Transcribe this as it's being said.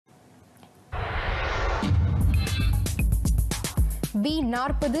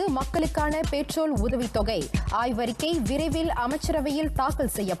B40 மக்களுக்கான petrol உதவித்தொகை ஆய்வறிக்கை விரைவில் அமைச்சரவையில்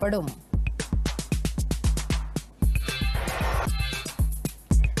தாக்கல் செய்யப்படும்.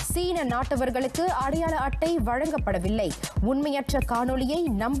 சீன நாட்டவர்களுக்கு அடையாள அட்டை வழங்கப்படவில்லை. உண்மையற்ற காணொளியை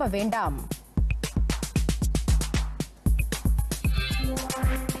நம்ப வேண்டாம்.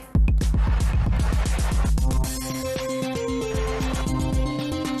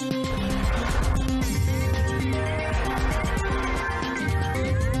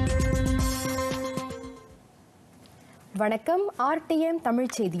 வணக்கம். RTM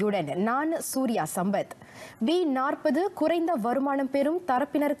தமிழ் செய்தியுடன் நான் சூர்யா சம்பத். B40 குறைந்த வருமானம் பெறும்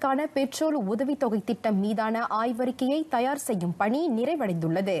தரப்பினருக்கான பெட்ரோல் உதவித்தொகை திட்டம் மீதான ஆய்வறிக்கையை தயார் செய்யும் பணி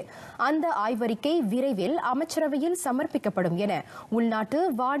நிறைவடைந்துள்ளது. அந்த ஆய்வறிக்கை விரைவில் அமைச்சரவையில் சமர்ப்பிக்கப்படும் என உள்நாட்டு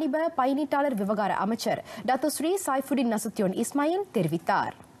வாணிப பயணீட்டாளர் விவகார அமைச்சர் doctor Sri Saifuddin Nasution Ismail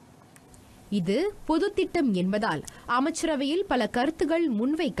தெரிவித்தார். இது பொது திட்டம் என்பதால் அமைச்சரவையில் பல கருத்துகள்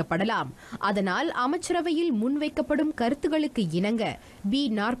முன்வைக்கப்படலாம். அதனால் அமைச்சரவையில் முன்வைக்கப்படும் கருத்துகளுக்கு இணங்க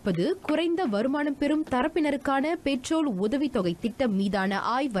B40 குறைந்த வருமானம் பெறும் தரப்பினருக்கான பெட்ரோல் உதவித்தொகை திட்டம் மீதான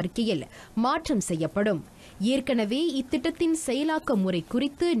ஆய்வறிக்கையில் மாற்றம் செய்யப்படும். ஏற்கனவே இத்திட்டத்தின் செயலாக்க முறை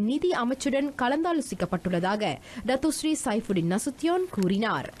குறித்து நிதி அமைச்சுடன் கலந்தாலோசிக்கப்பட்டுள்ளதாக டாக்டர் ஸ்ரீ சைஃபுடின் நசுத்தியோன்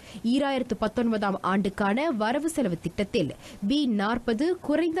கூறினார். 2019 ஆண்டுக்கான வரவு செலவு திட்டத்தில் B40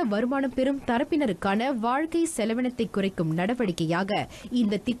 குறைந்த வருமானம் பெறும் தரப்பினருக்கான வாழ்க்கை செலவினத்தை குறைக்கும் நடவடிக்கையாக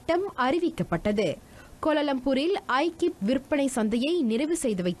இந்த திட்டம் அறிவிக்கப்பட்டது. கோலாலம்பூரில் ஐகிப் விற்பனை சந்தையை நிறைவு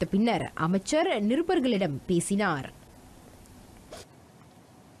செய்து வைத்த பின்னர் அமைச்சர் நிருபர்களிடம் பேசினார்.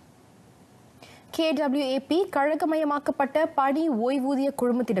 KWAP கழகமயமாக்கப்பட்ட பணி ஓய்வூதிய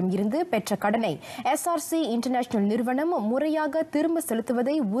குழுமத்திடம் இருந்து பெற்ற கடனை SRC இன்டர்நேஷனல் நிறுவனம் முறையாக திரும்ப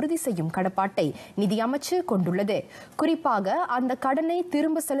செலுத்துவதை உறுதி செய்யும் கடப்பாட்டை நிதி அமைச்சு கொண்டுள்ளது. குறிப்பாக அந்த கடனை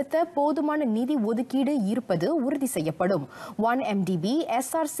திரும்ப செலுத்த போதுமான நிதி ஒதுக்கீடு இருப்பது உறுதி செய்யப்படும். 1MDB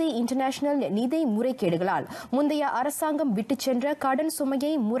SRC இன்டர்நேஷனல் நிதி முறைகேடுகளால் முந்தைய அரசாங்கம் விட்டுச் சென்ற கடன்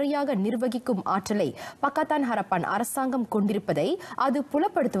சுமையை முறையாக நிர்வகிக்கும் ஆற்றலை பக்கத்தான் ஹரப்பான் அரசாங்கம் கொண்டிருப்பதை அது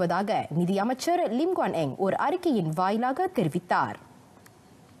புலப்படுத்துவதாக நிதி அமைச்சர் லிம் குவான் எங் ஒரு அறிக்கையின் வாயிலாக தெரிவித்தார்.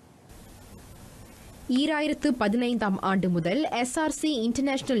 2015 ஆண்டு முதல் SRC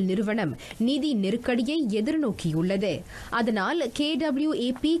இன்டர்நேஷனல் நிறுவனம் நிதி நெருக்கடியை எதிர்நோக்கியுள்ளது. அதனால்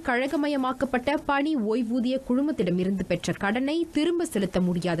KWAP கழகமயமாக்கப்பட்ட பணி ஓய்வூதிய குழுமத்திடமிருந்து பெற்ற கடனை திரும்ப செலுத்த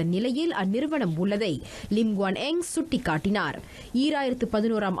முடியாத நிலையில் அந்நிறுவனம் உள்ளதை லிம் குவான் எங் சுட்டிக்காட்டினார்.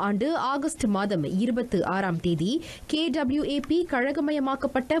 2011 ஆண்டு ஆகஸ்ட் மாதம் 26 தேதி KWAP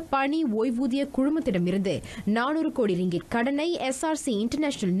கழகமயமாக்கப்பட்ட பணி ஓய்வூதிய குழுமத்திடமிருந்து 400 கோடி ரிங்கிட் கடனை SRC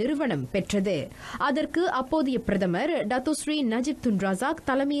இன்டர்நேஷனல் நிறுவனம் பெற்றது. அதற்கு அப்போதைய பிரதமர் doctor Sri Najib Tun Razak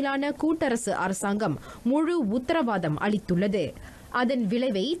தலைமையிலான கூட்டரசு அரசாங்கம் முழு உத்தரவாதம் அளித்துள்ளது. அதன்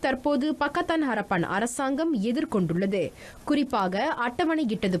விளைவை தற்போது பக்கத்தான் ஹரப்பான் அரசாங்கம் எதிர்கொண்டுள்ளது. குறிப்பாக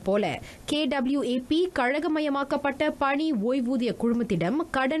அட்டவணையிட்டது போல KWAP கழகமயமாக்கப்பட்ட பணி ஓய்வூதிய குழுமத்திடம்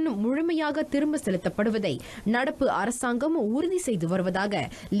கடன் முழுமையாக திரும்ப செலுத்தப்படுவதை நடப்பு அரசாங்கம் உறுதி செய்து வருவதாக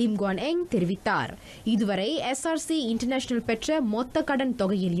லிம் குவான் எங் தெரிவித்தார். இதுவரை SRC இன்டர்நேஷனல் பெற்ற மொத்த கடன்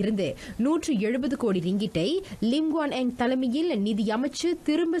தொகையில் இருந்து 170 கோடி ரிங்கிட்டை லிம் குவான் எங் தலைமையில் நிதி அமைச்சு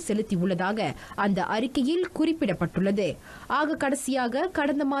திரும்ப செலுத்தியுள்ளதாக அந்த அறிக்கையில் குறிப்பிடப்பட்டுள்ளது. கடைசியாக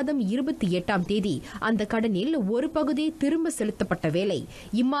கடந்த மாதம் 28 தேதி அந்த கடனில் ஒரு பகுதி திரும்ப செலுத்தப்பட்ட வேளை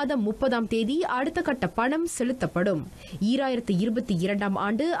இம்மாதம் 30 தேதி அடுத்த கட்ட பணம் செலுத்தப்படும். 2022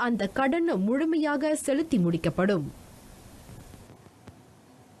 ஆண்டு அந்த கடன் முழுமையாக செலுத்தி முடிக்கப்படும்.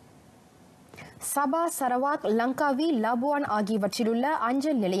 சபா, சரவாக், லங்காவி, லபுவான் ஆகியவற்றிலுள்ள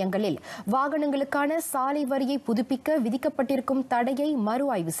அஞ்சல் நிலையங்களில் வாகனங்களுக்கான சாலை வரியை புதுப்பிக்க விதிக்கப்பட்டிருக்கும் தடையை மறு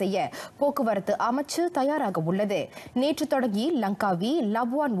ஆய்வு செய்ய போக்குவரத்து அமைச்சு தயாராக உள்ளது. நேற்று தொடங்கி லங்காவி,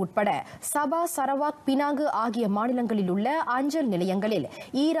 லபுவான் உட்பட சபா, சரவாக், பினாங்கு ஆகிய மாநிலங்களில் உள்ள அஞ்சல் நிலையங்களில்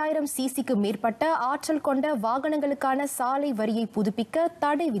 2000 சிசிக்கு மேற்பட்ட ஆற்றல் கொண்ட வாகனங்களுக்கான சாலை வரியை புதுப்பிக்க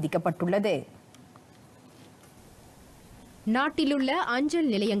தடை விதிக்கப்பட்டுள்ளது. நாட்டிலுள்ள அஞ்சல்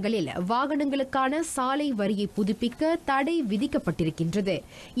நிலையங்களில் வாகனங்களுக்கான சாலை வரியை புதுப்பிக்க தடை விதிக்கப்பட்டிருக்கின்றது.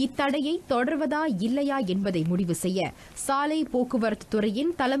 இத்தடையை தொடர்வதா இல்லையா என்பதை முடிவு செய்ய சாலை போக்குவரத்து துறையின்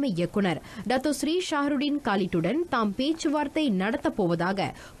தலைமை இயக்குநர் டாக்டர் ஸ்ரீ ஷாருடின் காலிட்டுடன் தாம் பேச்சுவார்த்தை நடத்தப்போவதாக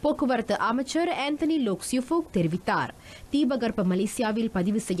போக்குவரத்து அமைச்சர் ஆந்தனி லோக்ஸ்யூஃபோக் தெரிவித்தார். தீபகற்ப மலேசியாவில்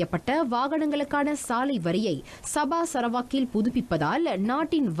பதிவு செய்யப்பட்ட வாகனங்களுக்கான சாலை வரியை சபா, சரவாக்கில் புதுப்பிப்பதால்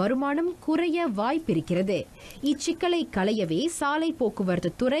நாட்டின் வருமானம் குறைய வாய்ப்பிருக்கிறது. இச்சிக்கலை களையவே சாலை போக்குவரத்து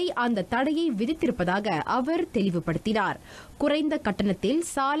துறை அந்த தடையை விதித்திருப்பதாக அவர் தெளிவுபடுத்தினார். குறைந்த கட்டணத்தில்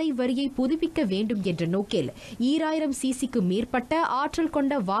சாலை வரியை புதுப்பிக்க வேண்டும் என்ற நோக்கில் 2000 சிசிக்கு மேற்பட்ட ஆற்றல்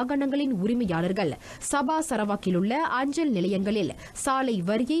கொண்ட வாகனங்களின் உரிமையாளர்கள் சபா சரவாக்கில் உள்ள அஞ்சல் நிலையங்களில் சாலை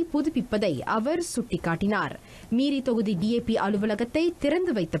வரியை புதுப்பிப்பதை அவர் சுட்டிக்காட்டினார். மீரி தொகுதி DAP அலுவலகத்தை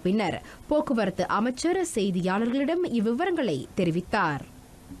திறந்து வைத்த பின்னர் போக்குவரத்து அமைச்சர் செய்தியாளர்களிடம் இவ்விவரங்களை தெரிவித்தார்.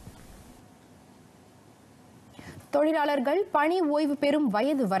 தொழிலாளர்கள் பணி ஓய்வு பெறும்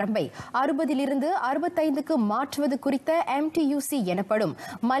வயது வரம்பை 60லிருந்து 65க்கு மாற்றுவது குறித்த MTUC எனப்படும்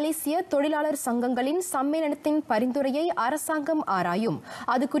மலேசிய தொழிலாளர் சங்கங்களின் சம்மேளனத்தின் பரிந்துரையை அரசாங்கம் ஆராயும்.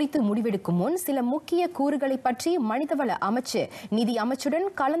 அது குறித்து முடிவெடுக்கும் முன் சில முக்கிய கூறுகளை பற்றி மனிதவள அமைச்சு நிதி அமைச்சுடன்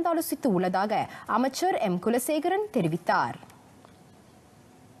கலந்தாலோசித்து உள்ளதாக அமைச்சர் குலசேகரன் தெரிவித்தார்.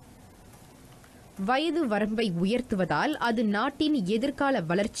 வயது வரம்பை உயர்த்துவதால் அது நாட்டின் எதிர்கால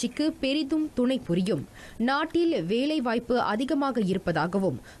வளர்ச்சிக்கு பெரிதும் துணை புரியும். நாட்டில் வேலைவாய்ப்பு அதிகமாக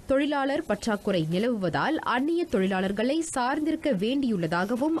இருப்பதாகவும் தொழிலாளர் பற்றாக்குறை நிலவுவதால் அந்நிய தொழிலாளர்களை சார்ந்திருக்க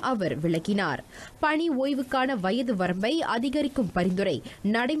வேண்டியுள்ளதாகவும் அவர் விளக்கினார். பணி ஓய்வுக்கான வயது வரம்பை அதிகரிக்கும் பரிந்துரை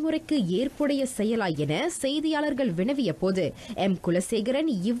நடைமுறைக்கு ஏற்புடைய செயலா என செய்தியாளர்கள் வினவிய போது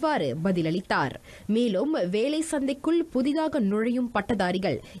குலசேகரன் இவ்வாறு பதிலளித்தார். மேலும் வேலை சந்தைக்குள் புதிதாக நுழையும்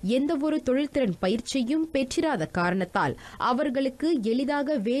பட்டதாரிகள் எந்தவொரு தொழில்திறன் பயிற்சியும் பெற்றிராத காரணத்தால் அவர்களுக்கு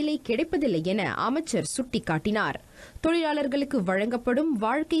எளிதாக வேலை கிடைப்பதில்லை என அமைச்சர் சுட்டிக்காட்டினார். தொழிலாளர்களுக்கு வழங்கப்படும்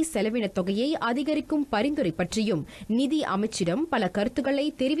வாழ்க்கை செலவின தொகையை அதிகரிக்கும் பரிந்துரை பற்றியும் நிதி அமைச்சிடம் பல கருத்துக்களை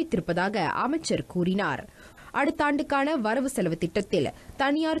தெரிவித்திருப்பதாக அமைச்சர் கூறினார். அடுத்த ஆண்டுக்கான வரவு செலவு திட்டத்தில்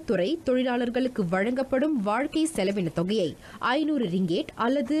தனியார் துறை தொழிலாளர்களுக்கு வழங்கப்படும் வாழ்க்கை செலவின தொகையை 500 ரிங்கேட்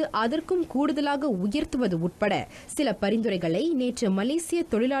அல்லது அதற்கும் கூடுதலாக உயர்த்துவது உட்பட சில பரிந்துரைகளை நேற்று மலேசிய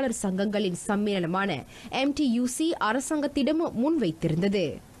தொழிலாளர் சங்கங்களின் சம்மேளனமான MTUC அரசாங்கத்திடம் முன்வைத்திருந்தது.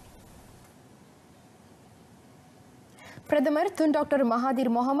 பிரதமர் டாக்டர் மகாதீர்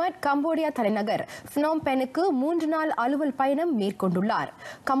முகமது கம்போடியா தலைநகர் ஃப்னோம் பெனுக்கு 3 நாள் அலுவல் பயணம் மேற்கொண்டுள்ளார்.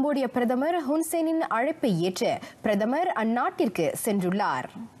 கம்போடிய பிரதமர் ஹுன்சேனின் அழைப்பை ஏற்று பிரதமர் அந்நாட்டிற்கு சென்றுள்ளார்.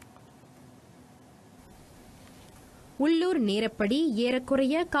 உள்ளூர் நேரப்படி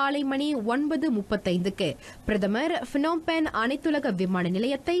ஏறக்குறைய காலை மணி 9:35க்கு பிரதமர் ஃப்னோம் பென் அனைத்துலக விமான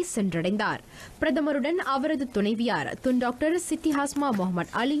நிலையத்தை சென்றடைந்தார். பிரதமருடன் அவரது துணைவியார் டாக்டர் சித்தி ஹாஸ்மா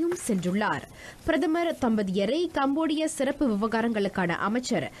முகமது அலியும் சென்றுள்ளார். பிரதமர் தம்பதியரை கம்போடிய சிறப்பு விவகாரங்களுக்கான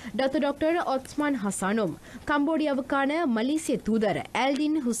அமைச்சர் டாக்டர் ஒஸ்மான் ஹசானும் கம்போடியாவுக்கான மலேசிய தூதர்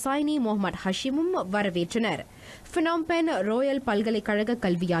எல்டின் ஹுசைனி முகமது ஹஷிமும் வரவேற்றனர். ஃப்னோம் பென் ரோயல் பல்கலைக்கழக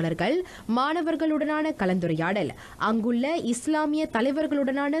கல்வியாளர்கள் மாணவர்களுடனான கலந்துரையாடல், அங்குள்ள இஸ்லாமிய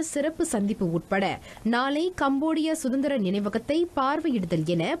தலைவர்களுடனான சிறப்பு சந்திப்பு உட்பட நாளை கம்போடிய சுதந்திர நினைவகத்தை பார்வையிடுதல்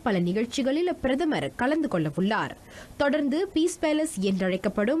என பல நிகழ்ச்சிகளில் பிரதமர் கலந்து கொள்ளவுள்ளார். தொடர்ந்து பீஸ் பேலஸ்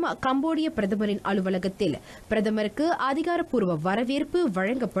என்றழைக்கப்படும் கம்போடிய பிரதமரின் அலுவலகத்தில் பிரதமருக்கு அதிகாரப்பூர்வ வரவேற்பு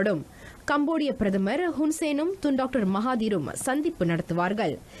வழங்கப்படும். கம்போடிய பிரதமர் ஹுன்சேனும் டாக்டர் மகாதீரும் சந்திப்பு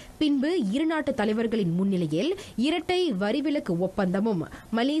நடத்துவார்கள். பின்பு இரு நாட்டு தலைவர்களின் முன்னிலையில் இரட்டை வரிவிலக்கு ஒப்பந்தமும்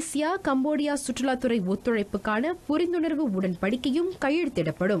மலேசியா கம்போடியா சுற்றுலாத்துறை ஒத்துழைப்புக்கான புரிந்துணர்வு உடன்படிக்கையும்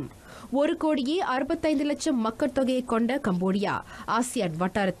கையெழுத்திடப்படும். 1,65,00,000 மக்கள் தொகையை கொண்ட கம்போடியா ஆசியான்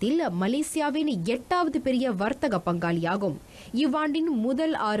வட்டாரத்தில் மலேசியாவின் 8வது பெரிய வர்த்தக பங்காளியாகும். இவ்வாண்டின்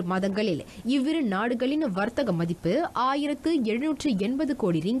முதல் 6 மாதங்களில் இவ்விரு நாடுகளின் வர்த்தக மதிப்பு 1,780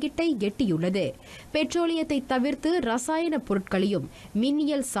 கோடி ரிங்கிட்டை எட்டியுள்ளது. பெட்ரோலியத்தை தவிர்த்து ரசாயன பொருட்களையும்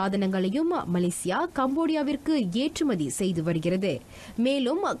மின்னியல் சாதனங்களையும் மலேசியா கம்போடியாவிற்கு ஏற்றுமதி செய்து வருகிறது.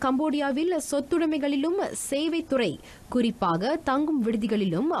 மேலும் கம்போடியாவில் சொத்துடைமைகளிலும் சேவைத்துறை, குறிப்பாக தங்கும்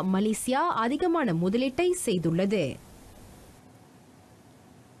விடுதிகளிலும் மலேசியா அதிகமான முதலீட்டை செய்துள்ளது.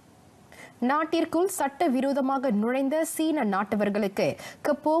 நாட்டிற்குள் சட்டவிரோதமாக நுழைந்த சீன நாட்டவர்களுக்கு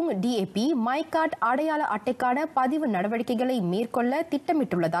கப்போங் DAP மைகாட் அடையாள அட்டைக்கான பதிவு நடவடிக்கைகளை மேற்கொள்ள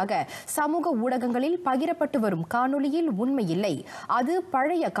திட்டமிட்டுள்ளதாக சமூக ஊடகங்களில் பகிரப்பட்டு வரும் காணொலியில் உண்மையில்லை. அது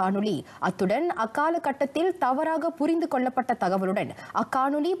பழைய காணொலி. அத்துடன் அக்காலகட்டத்தில் தவறாக புரிந்து கொள்ளப்பட்ட தகவலுடன்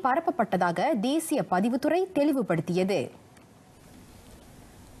அக்காணொலி பரப்பப்பட்டதாக தேசிய பதிவுத்துறை தெளிவுபடுத்தியது.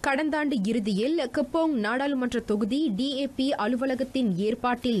 கடந்த ஆண்டு இறுதியில் கப்போங் நாடாளுமன்ற தொகுதி DAP அலுவலகத்தின்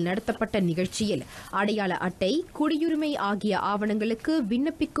ஏற்பாட்டில் நடத்தப்பட்ட நிகழ்ச்சியில் அடையாள அட்டை, குடியுரிமை ஆகிய ஆவணங்களுக்கு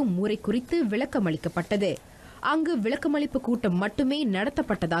விண்ணப்பிக்கும் முறை குறித்து விளக்கமளிக்கப்பட்டது. அங்கு விளக்கமளிப்பு கூட்டம் மட்டுமே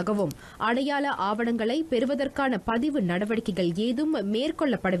நடத்தப்பட்டதாகவும் அடையாள ஆவணங்களை பெறுவதற்கான பதிவு நடவடிக்கைகள் ஏதும்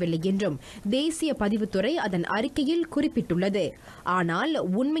மேற்கொள்ளப்படவில்லை என்றும் தேசிய பதிவுத்துறை அதன் அறிக்கையில் குறிப்பிட்டுள்ளது. ஆனால்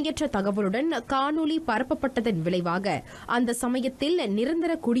உண்மையற்ற தகவலுடன் காணொலி பரப்பப்பட்டதன் விளைவாக அந்த சமயத்தில்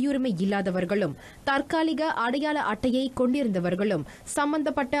நிரந்தர குடியுரிமை இல்லாதவர்களும் தற்காலிக அடையாள அட்டையை கொண்டிருந்தவர்களும்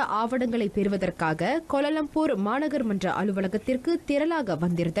சம்பந்தப்பட்ட ஆவணங்களை பெறுவதற்காக கோலாலம்பூர் மாநகர் மன்ற அலுவலகத்திற்கு திரளாக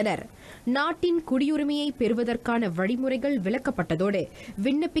வந்திருந்தனர். நாட்டின் குடியுரிமையை பெறுவதற்கு பெறுவதற்கான வழிமுறைகள் விளக்கப்பட்டதோடு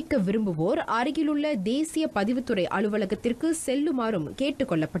விண்ணப்பிக்க விரும்புவோர் அருகிலுள்ள தேசிய பதிவுத்துறை அலுவலகத்திற்கு செல்லுமாறும்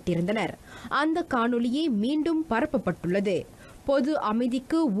கேட்டுக் கொள்ளப்பட்டிருந்தனர். அந்த காணொலியே மீண்டும் பரப்பப்பட்டுள்ளது. பொது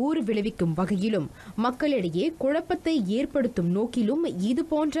அமைதிக்கு ஊறு விளைவிக்கும் வகையிலும் மக்களிடையே குழப்பத்தை ஏற்படுத்தும் நோக்கிலும்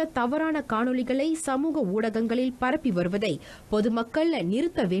இதுபோன்ற தவறான காணொலிகளை சமூக ஊடகங்களில் பரப்பி வருவதை பொதுமக்கள்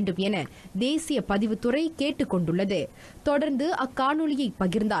நிறுத்த வேண்டும் என தேசிய பதிவுத்துறை கேட்டுக் கொண்டுள்ளது. தொடர்ந்து அக்காணொலியை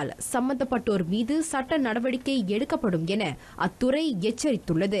பகிர்ந்தால் சம்பந்தப்பட்டோர் மீது சட்ட நடவடிக்கை எடுக்கப்படும் என அத்துறை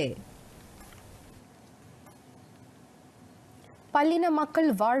எச்சரித்துள்ளது. பல்லின மக்கள்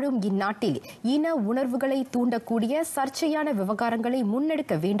வாழும் இந்நாட்டில் இன உணர்வுகளை தூண்டக்கூடிய சர்ச்சையான விவகாரங்களை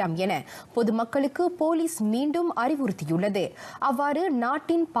முன்னெடுக்க வேண்டாம் என பொதுமக்களுக்கு போலீஸ் மீண்டும் அறிவுறுத்தியுள்ளது. அவ்வாறு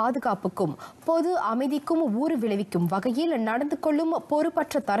நாட்டின் பாதுகாப்புக்கும் பொது அமைதிக்கும் ஊறு விளைவிக்கும் வகையில் நடந்து கொள்ளும்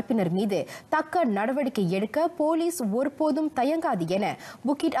பொறுப்பற்ற தரப்பினர் மீது தக்க நடவடிக்கை எடுக்க போலீஸ் ஒருபோதும் தயங்காது என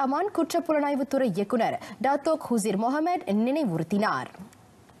புக்கிட் அமான் குற்றப்புலனாய்வுத்துறை இயக்குநர் டாத்தோக் ஹுசீர் முகமது நினைவுறுத்தினார்.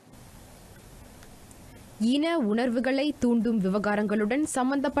 இன உணர்வுகளை தூண்டும் விவகாரங்களுடன்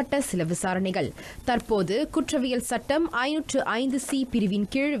சம்பந்தப்பட்ட சில விசாரணைகள் தற்போது குற்றவியல் சட்டம் 505C பிரிவின்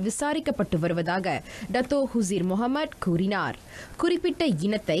கீழ் விசாரிக்கப்பட்டு வருவதாக டத்தோ ஹுசீர் முகமது கூறினார். குறிப்பிட்ட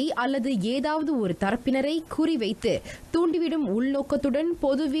இனத்தை அல்லது ஏதாவது ஒரு தரப்பினரை குறிவைத்து தூண்டிவிடும் உள்நோக்கத்துடன்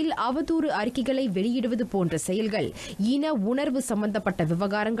பொதுவில் அவதூறு அறிக்கைகளை வெளியிடுவது போன்ற செயல்கள் இன உணர்வு சம்பந்தப்பட்ட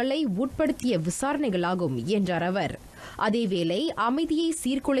விவகாரங்களை உட்படுத்திய விசாரணைகளாகும் என்றார் அவர். அதேவேளை அமைதியை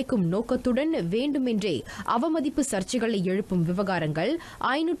சீர்குலைக்கும் நோக்கத்துடன் வேண்டுமென்றே அவமதிப்பு சர்ச்சைகளை எழுப்பும் விவகாரங்கள்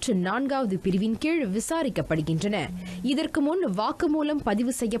 504வது பிரிவின் கீழ் விசாரிக்கப்படுகின்றன. இதற்கு முன் வாக்குமூலம்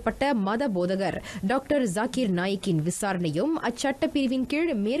பதிவு செய்யப்பட்ட மத போதகர் டாக்டர் ஜாகிர் நாயக்கின் விசாரணையும் அச்சட்ட பிரிவின்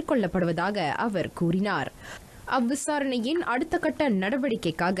கீழ் மேற்கொள்ளப்படுவதாக அவர் கூறினார். அவ்விசாரணையின் அடுத்த கட்ட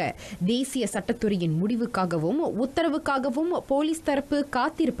நடவடிக்கைக்காக தேசிய சட்டத்துறையின் முடிவுக்காகவும் உத்தரவுக்காகவும் போலீஸ் தரப்பு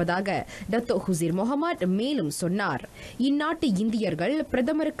காத்திருப்பதாக டத்தோ ஹுசீர் முகமது மேலும் சொன்னார். இந்நாட்டு இந்தியர்கள்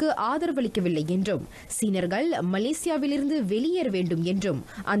பிரதமருக்கு ஆதரவளிக்கவில்லை என்றும் சீனர்கள் மலேசியாவிலிருந்து வெளியேற வேண்டும் என்றும்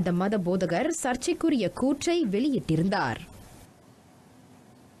அந்த மத போதகர் சர்ச்சைக்குரிய கூற்றை வெளியிட்டிருந்தார்.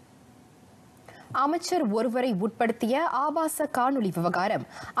 அமைச்சர் ஒருவரை உட்படுத்திய ஆபாச காணொலி விவகாரம்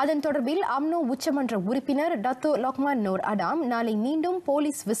அதன் தொடர்பில் அம்னோ உச்சமன்ற உறுப்பினர் டத்தோ லொக்மான் நூர் அடாம் நாளை மீண்டும்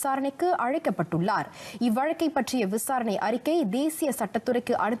போலீஸ் விசாரணைக்கு அழைக்கப்பட்டுள்ளார். இவ்வழக்கை பற்றிய விசாரணை அறிக்கை தேசிய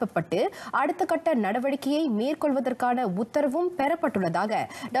சட்டத்துறைக்கு அனுப்பப்பட்டு அடுத்த கட்ட நடவடிக்கையை மேற்கொள்வதற்கான உத்தரவும் பெறப்பட்டுள்ளதாக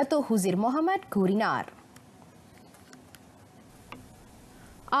டத்தோ ஹுசீர் முகமது கூறினார்.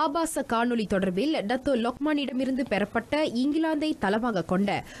 ஆபாச காணொலி தொடர்பில் டத்தோ லொக்மானிடமிருந்து பெறப்பட்ட இங்கிலாந்தை தளமாக கொண்ட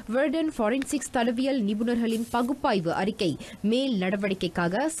வெர்டன் ஃபாரன்சிக்ஸ் தடவியல் நிபுணர்களின் பகுப்பாய்வு அறிக்கை மேல்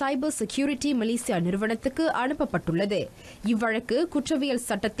நடவடிக்கைக்காக சைபர் செக்யூரிட்டி மலேசியா நிறுவனத்துக்கு அனுப்பப்பட்டுள்ளது. இவ்வழக்கு குற்றவியல்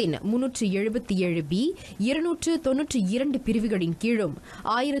சட்டத்தின் 377B 292 பிரிவுகளின் கீழும்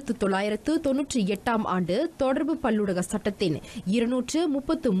 1998ஆம் ஆண்டு தொடர்பு பல்லூடக சட்டத்தின்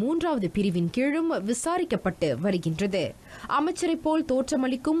 233வது பிரிவின் கீழும் விசாரிக்கப்பட்டு வருகின்றது. அமைச்சரை போல்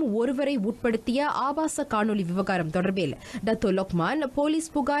தோற்றமளிக்கும் ஒருவரை உட்படுத்திய ஆபாச காணொலி விவகாரம் தொடர்பில் டத்தோ லொக்மான்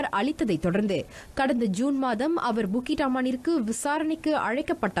போலீஸ் புகார் அளித்ததை தொடர்ந்து கடந்த ஜூன் மாதம் அவர் புக்கிட் அமானிற்கு விசாரணைக்கு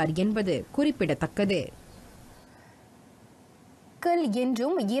அழைக்கப்பட்டார் என்பது குறிப்பிடத்தக்கது.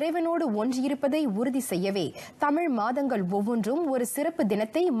 என்றும் இறைவனோடு ஒன்றியிருப்பதை உறுதி செய்யவே தமிழ் மாதங்கள் ஒவ்வொன்றும் ஒரு சிறப்பு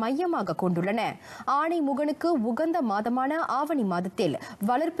தினத்தை மையமாக கொண்டுள்ளன. ஆணை முகனுக்கு உகந்த மாதமான ஆவணி மாதத்தில்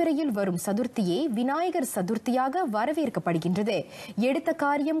வளர்ப்பிறையில் வரும் சதுர்த்தியே விநாயகர் சதுர்த்தியாக வரவேற்கப்படுகின்றது. எடுத்த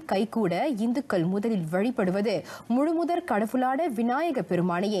காரியம் கைகூட இந்துக்கள் முதலில் வழிபடுவது முழுமுதற் கடவுளான விநாயக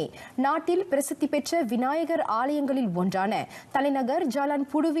பெருமானையே. நாட்டில் பிரசித்தி பெற்ற விநாயகர் ஆலயங்களில் ஒன்றான தலைநகர் ஜாலான்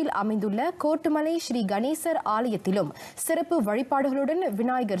புடுவில் அமைந்துள்ள கோட்டுமலை ஸ்ரீ கணேசர் ஆலயத்திலும் சிறப்பு வழிபாடுகளுடன்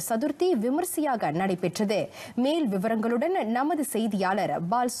விநாயகர் சதுர்த்தி விமர்சையாக நடைபெற்றது. மேல் விவரங்களுடன் நமது செய்தியாளர்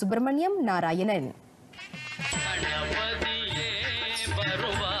பால் சுப்பிரமணியம் நாராயணன்.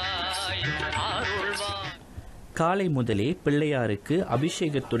 காலை முதலே பிள்ளையாருக்கு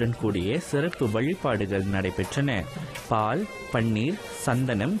அபிஷேகத்துடன் கூடிய சிறப்பு வழிபாடுகள் நடைபெற்றன. பால், பன்னீர்,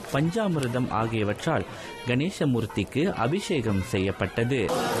 சந்தனம், பஞ்சாமிர்தம் ஆகியவற்றால் கணேசமூர்த்திக்கு அபிஷேகம் செய்யப்பட்டது.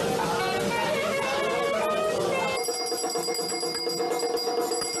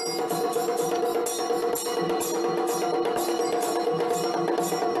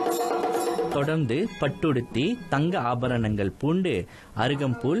 தொடர்ந்து பட்டுடுத்தி தங்க ஆபரணங்கள் பூண்டு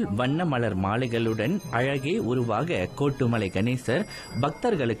அருகம்புல் வண்ண மலர் மாலைகளுடன் அழகே உருவாக கோட்டுமலை கணேசர்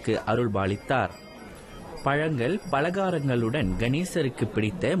பக்தர்களுக்கு அருள்பாலித்தார். பழங்கள் பலகாரங்களுடன் கணேசருக்கு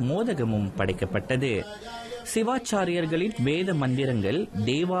பிடித்த மோதகமும் படைக்கப்பட்டது. சிவாச்சாரியர்களின் வேத மந்திரங்கள்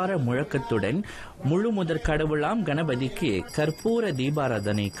தேவார முழக்கத்துடன் முழு முதற் கடவுளாம் கணபதிக்கு கற்பூர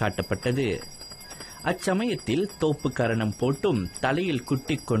தீபாராதனை காட்டப்பட்டது. அச்சமயத்தில் தோப்பு கரணம் போட்டும் தலையில்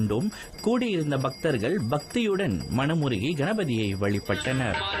குட்டிக் கொண்டும் கூடியிருந்த பக்தர்கள் பக்தியுடன் மனமுருகி கணபதியை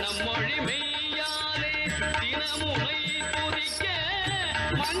வழிபட்டனர்.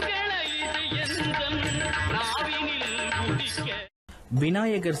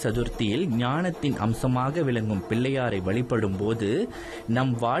 விநாயகர் சதுர்த்தியில் ஞானத்தின் அம்சமாக விளங்கும் பிள்ளையாரை வழிபடும் போது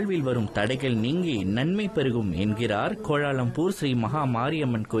நம் வாழ்வில் வரும் தடைகள் நீங்கி நன்மை பெருகும் என்கிறார் கோலாலம்பூர் ஸ்ரீ மகா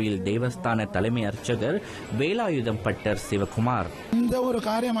மாரியம்மன் கோயில் தேவஸ்தான தலைமை அர்ச்சகர் வேலாயுதம் பட்டர் சிவகுமார். இந்த ஒரு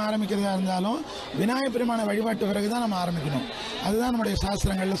காரியம் ஆரம்பிக்கிறதா இருந்தாலும் விநாயகர் பெருமான வழிபாட்டு பிறகுதான் நம்ம ஆரம்பிக்கணும். அதுதான் நம்முடைய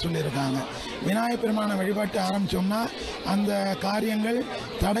சாஸ்திரங்கள்ல சொல்லியிருக்காங்க. விநாயகர் பெருமான வழிபாட்டு ஆரம்பிச்சோம்னா அந்த காரியங்கள்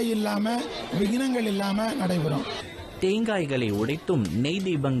தடை இல்லாம விக்னங்கள் இல்லாம நடைபெறும். தேங்காய்களை உடைத்தும் நெய்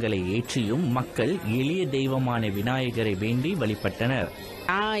தீபங்களை ஏற்றியும் மக்கள் எளிய தெய்வமான விநாயகரை வேண்டி வழிபட்டனர்.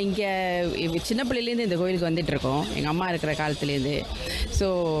 இங்கே சின்ன பிள்ளையிலேருந்து இந்த கோயிலுக்கு வந்துட்டு இருக்கோம், எங்கள் அம்மா இருக்கிற காலத்துலேருந்து. ஸோ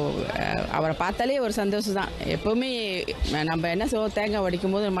அவரை பார்த்தாலே ஒரு சந்தோஷம் தான். எப்போவுமே நம்ம என்ன தேங்காய்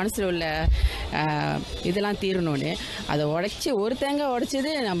உடைக்கும் போது மனசில் உள்ள இதெல்லாம் தீரணும்னு அதை ஒரு தேங்காய்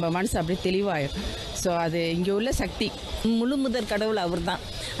உடைச்சது நம்ம மனசு அப்படியே தெளிவாயிடும். ஸோ அது இங்கே உள்ள சக்தி. முழு முதற் கடவுள் அவர் தான்.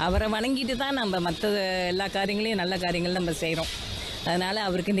 அவரை வணங்கிட்டு தான் நம்ம மற்ற எல்லா காரியங்களையும் நல்ல காரியங்கள் நம்ம செய்கிறோம். அதனால்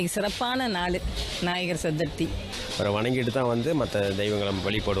அவருக்கு இன்றைக்கி சிறப்பான நாள் விநாயகர் சதுர்த்தி. அவரை வணங்கிட்டு தான் மற்ற தெய்வங்களை நம்ம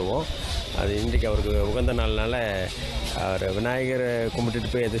வழிபடுவோம். அது இன்றைக்கு அவருக்கு உகந்த நாள்னால அவர் விநாயகரை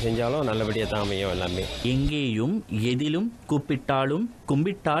கும்பிட்டுட்டு போய் எது செஞ்சாலும் நல்லபடியாக தான் அமையும் எல்லாமே. எங்கேயும் எதிலும் கூப்பிட்டாலும்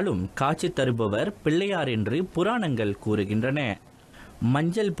கும்பிட்டாலும் காட்சி தருபவர் பிள்ளையார் என்று புராணங்கள் கூறுகின்றன.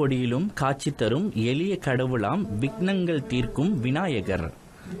 மஞ்சள் பொடியிலும் காட்சி தரும் எளிய கடவுளாம் விக்னங்கள் தீர்க்கும் விநாயகர்.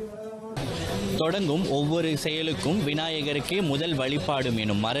 தொடங்கும் ஒவ்வொரு செயலுக்கும் விநாயகருக்கே முதல் வழிபாடும்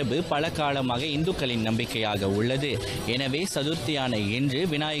எனும் மரபு பல காலமாக இந்துக்களின் நம்பிக்கையாக உள்ளது. எனவே சதுர்த்தியான இன்று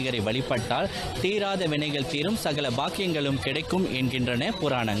விநாயகரை வழிபட்டால் தீராத வினைகள் தீரும், சகல பாக்கியங்களும் கிடைக்கும் என்கின்றன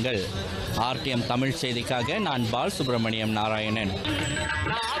புராணங்கள். RTM தமிழ் செய்திக்காக நான் பால் சுப்பிரமணியம் நாராயணன்.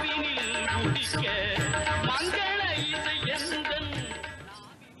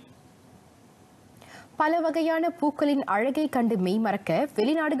 பல வகையான பூக்களின் அழகை கண்டு மெய்மறக்க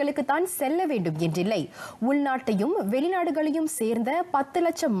வெளிநாடுகளுக்கு தான் செல்ல வேண்டும் என்றில்லை. உள்நாட்டையும் வெளிநாடுகளையும் சேர்ந்த 10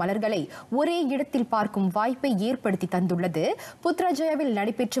 லட்சம் மலர்களை ஒரே இடத்தில் பார்க்கும் வாய்ப்பை ஏற்படுத்தி தந்துள்ளது புத்ராஜயாவில்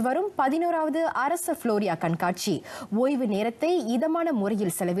நடைபெற்று வரும் 11வது அரச புளோரியா கண்காட்சி. ஓய்வு நேரத்தை இதமான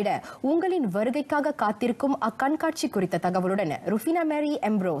முறையில் செலவிட உங்களின் வருகைக்காக காத்திருக்கும் அக்கண்காட்சி குறித்த தகவலுடன் ருஃபினா மேரி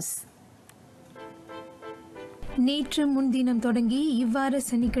எம்ப்ரோஸ். நேற்று முன்தினம் தொடங்கி இவ்வாறு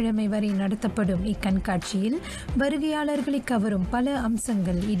சனிக்கிழமை வரை நடத்தப்படும் இக்கண்காட்சியில் வருகையாளர்களை கவரும் பல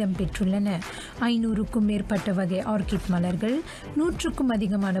அம்சங்கள் இடம்பெற்றுள்ளன. 500க்கும் மேற்பட்ட வகை ஆர்கிட் மலர்கள், 100க்கும்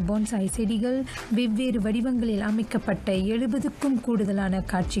அதிகமான போன்சாய் செடிகள், வெவ்வேறு வடிவங்களில் அமைக்கப்பட்ட 70க்கும் கூடுதலான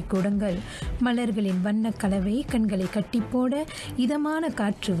காட்சி கூடங்கள், மலர்களின் வண்ண கலவை கண்களை கட்டிப்போட இதமான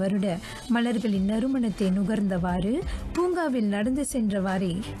காற்று வருட, மலர்களின் நறுமணத்தை நுகர்ந்தவாறு பூங்காவில் நடந்து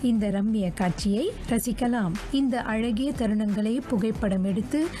சென்றவாறே இந்த ரம்மிய காட்சியை ரசிக்கலாம். இந்த அழகிய தருணங்களை புகைப்படம்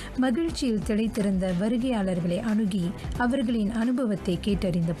எடுத்து மகிழ்ச்சியில் திளைத்திருந்த வருகையாளர்களை அணுகி அவர்களின் அனுபவத்தை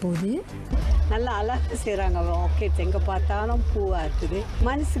கேட்டறிந்த போது, நல்லா அழகாக செய்கிறாங்க. ஆர்கிட்ஸ் எங்கே பார்த்தாலும் பூவாக இருக்குது,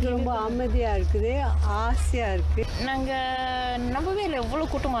 மனசுக்கு ரொம்ப அமைதியாக இருக்குது, ஆசையாக இருக்குது. நாங்கள் நம்பவே இல்லை எவ்வளோ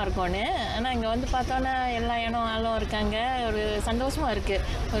கூட்டமாக இருக்கோன்னு. ஆனால் இங்கே வந்து பார்த்தோன்னா எல்லா இடம் ஆளும் இருக்காங்க. ஒரு சந்தோஷமாக இருக்குது.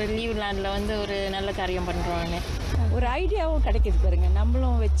 ஒரு லீவ் லேண்டில் ஒரு நல்ல காரியம் பண்ணுறோன்னு ஒரு ஐடியாவும் கிடைக்கிது பாருங்க.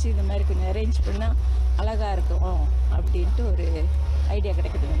 நம்மளும் வச்சு இந்த மாதிரி கொஞ்சம் அரேஞ்ச் பண்ணால் அழகாக இருக்கும் அப்படின்ட்டு ஒரு idea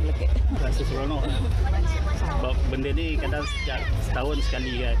கிடைக்குது உங்களுக்கு. Rasa seronok sebab benda ni kadang setahun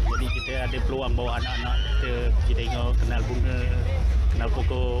sekali kan. Jadi kita ada peluang bawa anak-anak kita tengok, kenal bunga, kenal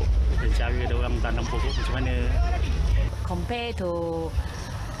pokok, dan cara dia orang tanam pokok macam mana. Compare to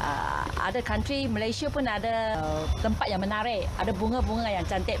other country, Malaysia pun ada tempat yang menarik, ada bunga-bunga yang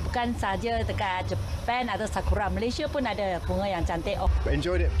cantik. Bukan saja dekat Japan ada sakura, Malaysia pun ada bunga yang cantik.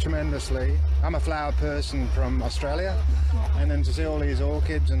 Enjoyed it tremendously. I'm a flower person from Australia, and then to see all these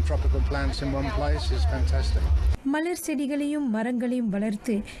orchids and tropical plants in one place is fantastic. மலர் செடிகளையும் மரங்களையும்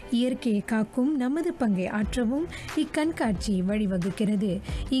வளர்த்து இயற்கையை காக்கும் நமது பங்கை ஆற்றவும் இக்கண்காட்சி வழிவகுக்கிறது.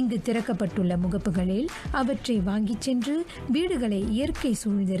 இங்கு திறக்கப்பட்டுள்ள முகப்புகளில் அவற்றை வாங்கிச் சென்று வீடுகளை இயற்கை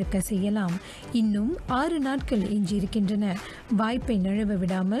சூழ்ந்திருக்க செய்யலாம். இன்னும் 6 நாட்கள் எஞ்சியிருக்கின்றன. வாய்ப்பை நழுவ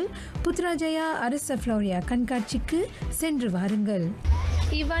விடாமல் புத்ராஜயா அரச புளோரியா கண்காட்சிக்கு சென்று வாருங்கள்.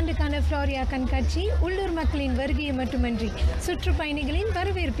 இவ்வாண்டுக்கான புளோரியா கண்காட்சி உள்ளூர் மக்களின் வருகையை மட்டுமன்றி சுற்றுப்பயணிகளின்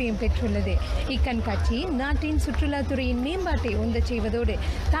வரவேற்பையும் பெற்றுள்ளது. இக்கண்காட்சி நாட்டின் சுற்றுலாத்துறையின் மேம்பாட்டை உந்தச் செய்வதோடு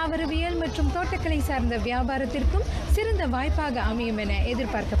தாவரவியல் மற்றும் தோட்டக்கலை சார்ந்த வியாபாரத்திற்கும் சிறந்த வாய்ப்பாக அமையும் என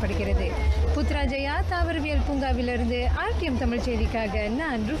எதிர்பார்க்கப்படுகிறது. புத்ராஜயா தாவரவியல் பூங்காவிலிருந்து RTM தமிழ் செய்திக்காக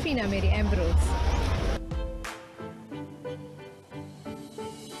நான் ருஃபினா மேரி எம்ப்ரோஸ்.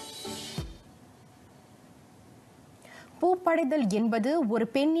 பூப்படைதல் என்பது ஒரு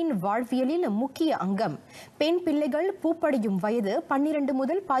பெண்ணின் வாழ்வியலில் முக்கிய அங்கம். பெண் பிள்ளைகள் பூப்படையும் வயது 12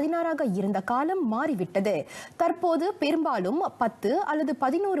 முதல் 16 இருந்த காலம் மாறிவிட்டது. தற்போது பெரும்பாலும் 10 அல்லது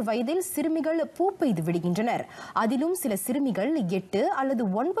 11 வயதில் சிறுமிகள் பூ பெய்து விடுகின்றனர். அதிலும் சில சிறுமிகள் 8 அல்லது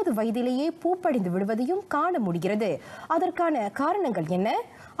 9 வயதிலேயே பூப்படைந்து விடுவதையும் காண முடிகிறது. அதற்கான காரணங்கள் என்ன?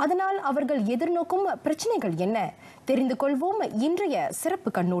 அதனால் அவர்கள் எதிர்நோக்கும் பிரச்சனைகள் என்ன? தெரிந்து கொள்வோம் இன்றைய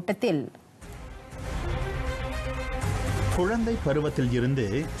சிறப்பு கண்ணோட்டத்தில். குழந்தை பருவத்தில் இருந்து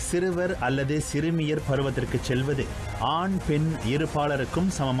சிறுவர் அல்லது சிறுமியர் பருவத்திற்கு செல்வது ஆண் பெண் இருபாலருக்கும்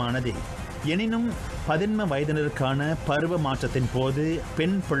சமமானதே. எனினும் 11 வயதினருக்கான பருவ மாற்றத்தின் போது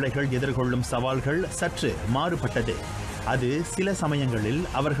பெண் பிள்ளைகள் எதிர்கொள்ளும் சவால்கள் சற்று மாறுபட்டது. அது சில சமயங்களில்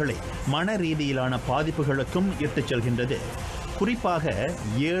அவர்களை மன ரீதியிலான பாதிப்புகளுக்கும் இட்டுச் செல்கின்றது. குறிப்பாக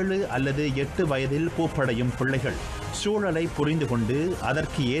 7 அல்லது 8 வயதில் பூப்படையும் பிள்ளைகள் சூழலை புரிந்து கொண்டு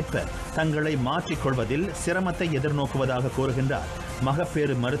அதற்கு ஏற்ப தங்களை மாற்றிக்கொள்வதில் சிரமத்தை எதிர்நோக்குவதாக கூறுகின்றார்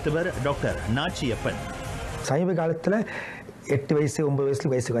மகப்பேறு மருத்துவர் டாக்டர் நாச்சியப்பன். சமீப காலத்தில் 8 வயசு 9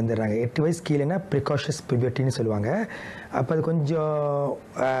 வயசுல வயசுக்கு வந்துடுறாங்க. 8 வயசு கீழேனா ப்ரிகாஷஸ் பியூபர்ட்டின்னு சொல்லுவாங்க. அப்போ அது கொஞ்சம்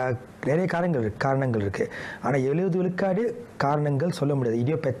நிறைய காரணங்கள் இருக்குது. ஆனால் 70 விழுக்காடு காரணங்கள் சொல்ல முடியாது.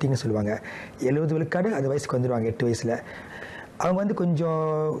 இடியோபேத்தின்னு சொல்லுவாங்க. 70 விழுக்காடு அந்த வயசுக்கு வந்துடுவாங்க 8 வயசில். அவங்க வந்து கொஞ்சம்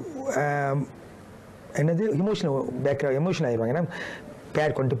என்னது எமோஷனல் ஆகிடுவாங்க. ஏன்னா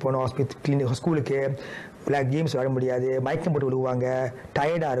பேர் கொண்டு போகணும், ஹாஸ்பிட்டல் ஸ்கூலுக்கு கேம்ஸ் விளையாட முடியாது, மயக்கம் போட்டு விழுவாங்க,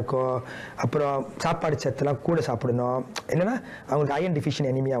 டயர்டாக இருக்கும். அப்புறம் சாப்பாடு சத்தெல்லாம் கூட சாப்பிடணும். இல்லைன்னா அவங்களுக்கு அயன் டிஃபிஷியன்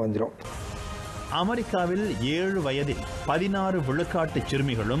அனீமியா வந்துடும். அமெரிக்காவில் 7 வயதில் 16 விழுக்காட்டு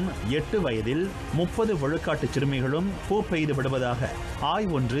சிறுமிகளும் 8 வயதில் 30 விழுக்காட்டு சிறுமிகளும் பூ பெய்து விடுவதாக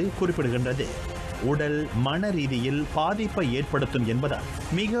ஆய்வொன்று குறிப்பிடுகின்றது. உடல் மன ரீதியில் பாதிப்பை ஏற்படுத்தும் என்பதால்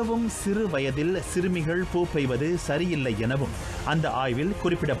மிகவும் சிறு வயதில் சிறுமிகள் பூ பெய்வது சரியில்லை எனவும் அந்த ஆய்வில்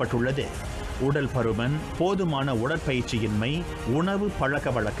குறிப்பிடப்பட்டுள்ளது. உடல் பருமன், போதுமான உடற்பயிற்சியின்மை, உணவு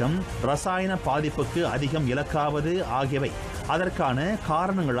பழக்க வழக்கம், ரசாயன பாதிப்புக்கு அதிகம் இலக்காவது ஆகியவை அதற்கான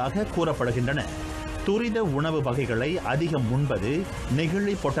காரணங்களாக கூறப்படுகின்றன. துரித உணவு வகைகளை அதிகம் உண்பது,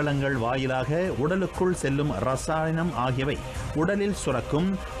 நெகிழி பொட்டலங்கள் வாயிலாக உடலுக்குள் செல்லும் ரசாயனம் ஆகியவை உடலில் சுரக்கும்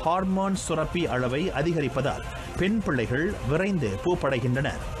ஹார்மோன் சுரப்பி அளவை அதிகரிப்பதால் பெண் பிள்ளைகள் விரைந்து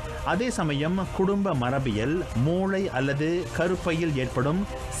பூப்படைகின்றனர். அதே சமயம் குடும்ப மரபியல், மூளை அல்லது கருப்பையில் ஏற்படும்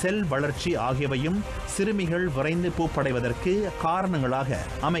செல் வளர்ச்சி ஆகியவையும் சிறுமிகள் விரைந்து பூப்படைவதற்கு காரணங்களாக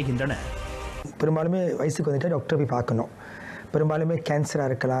அமைகின்றன. பெரும்பாலுமே வயசுக்கு வந்துட்டு டாக்டர் போய் பார்க்கணும். பெரும்பாலுமே கேன்சராக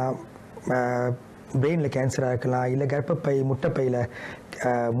இருக்கலாம், பிரெயினில் கேன்சராக இருக்கலாம், இல்லை கர்ப்பப்பை முட்டைப்பையில்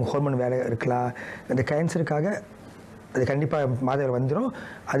ஹார்மோன் வேலை இருக்கலாம். அந்த கேன்சருக்காக அது கண்டிப்பாக மாதங்கள் வந்துடும்.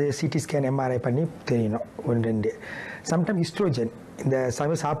 அது சிடி ஸ்கேன் எம்ஆர்ஐ பண்ணி தெரியணும். 1-2 சம்டைம் ஈஸ்ட்ரோஜன், இந்த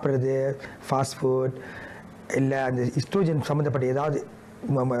சமயம் சாப்பிட்றது ஃபாஸ்ட் ஃபுட் இல்லை அந்த ஈஸ்ட்ரோஜன் சம்மந்தப்பட்ட ஏதாவது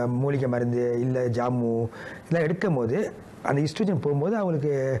மூலிகை மருந்து இல்லை ஜாமு இதெல்லாம் எடுக்கும் போது அந்த ஈஸ்ட்ரோஜன் போகும்போது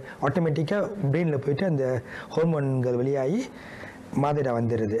அவங்களுக்கு ஆட்டோமேட்டிக்காக பிரெயினில் போயிட்டு அந்த ஹார்மோன்கள் வெளியாகி மாதவிடாய்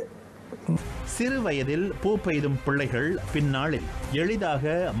வந்துடுது. சிறு வயதில் பூ பெய்தும் பிள்ளைகள் பின்னாளில்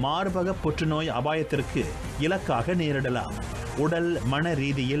எளிதாக மார்பக புற்றுநோய் அபாயத்திற்கு இலக்காக நேரிடலாம். உடல் மன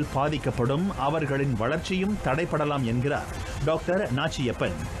ரீதியில் பாதிக்கப்படும் அவர்களின் வளர்ச்சியும் தடைப்படலாம் என்கிறார் டாக்டர்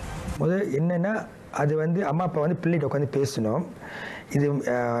நாச்சியப்பன். முதல் என்னன்னா அது வந்து அம்மா அப்பா வந்து பிள்ளைகிட்ட உட்காந்து பேசணும். இது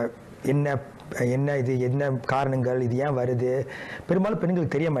என்ன காரணங்கள், இது ஏன் வருது. பெரும்பாலும்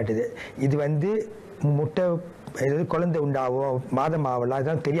பெண்களுக்கு தெரிய மாட்டேது. இது வந்து முட்டை ஏதாவது குழந்தை உண்டாகும், மாதம் ஆகலாம்,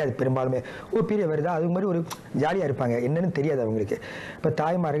 இதெல்லாம் தெரியாது. பெரும்பாலுமே பீரியட் வருதா அது மாதிரி ஒரு ஜாலியாக இருப்பாங்க, என்னன்னு தெரியாது அவங்களுக்கு. இப்போ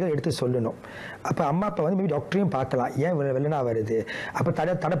தாய்மார்கள் எடுத்து சொல்லணும். அப்போ அம்மா அப்பா வந்து மேபி டாக்டரையும் பார்க்கலாம், ஏன் வெள்ளனா வருது, அப்போ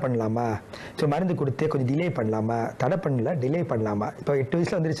தடை பண்ணலாமா, ஸோ மருந்து கொடுத்து கொஞ்சம் டிலே பண்ணலாமா, தடை பண்ணல டிலே பண்ணலாமா. இப்போ 8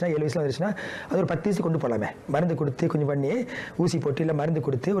 வயசில் வந்துருச்சுன்னா 7 வயசில் வந்துருச்சுன்னா அது ஒரு 10 வயசு கொண்டு போகலாமே. மருந்து கொடுத்து கொஞ்சம் பண்ணி ஊசி போட்டு இல்லை மருந்து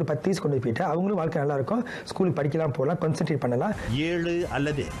கொடுத்து ஒரு 10 வயசு கொண்டு போயிட்டு அவங்களும் வாழ்க்கை நல்லாயிருக்கும், ஸ்கூலுக்கு படிக்கலாம், போகலாம், கான்சென்ட்ரேட் பண்ணலாம். 7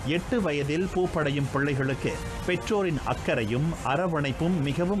 அல்லது 8 வயதில் பூப்படையும் பிள்ளைகளுக்கு பெற்றோரின் அக்கறையும் அரவணைப்பும்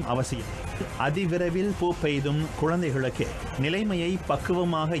மிகவும் அவசியம். அதிவிரைவில் பூ பெய்தும் குழந்தைகளுக்கு நிலைமையை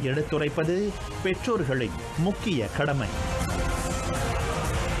பக்குவமாக எடுத்துரைப்பது பெற்றோர்களின் முக்கிய கடமை.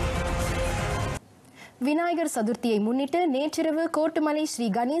 விநாயகர் சதுர்த்தியை முன்னிட்டு நேற்றிரவு கோட்டுமலை ஸ்ரீ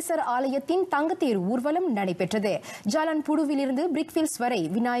கணேசர் ஆலயத்தின் தங்கத்தேர் ஊர்வலம் நடைபெற்றது. ஜாலான்புடுவிலிருந்து பிரிக்ஃபீல்ட்ஸ் வரை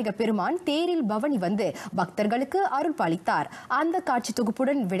விநாயக பெருமான் தேரில் பவனி வந்து பக்தர்களுக்கு அருள் பாலித்தார். அந்த காட்சி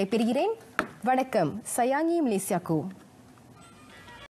தொகுப்புடன் விடைபெறுகிறேன். வணக்கம். சயாங்கி மலேசியாக்கு.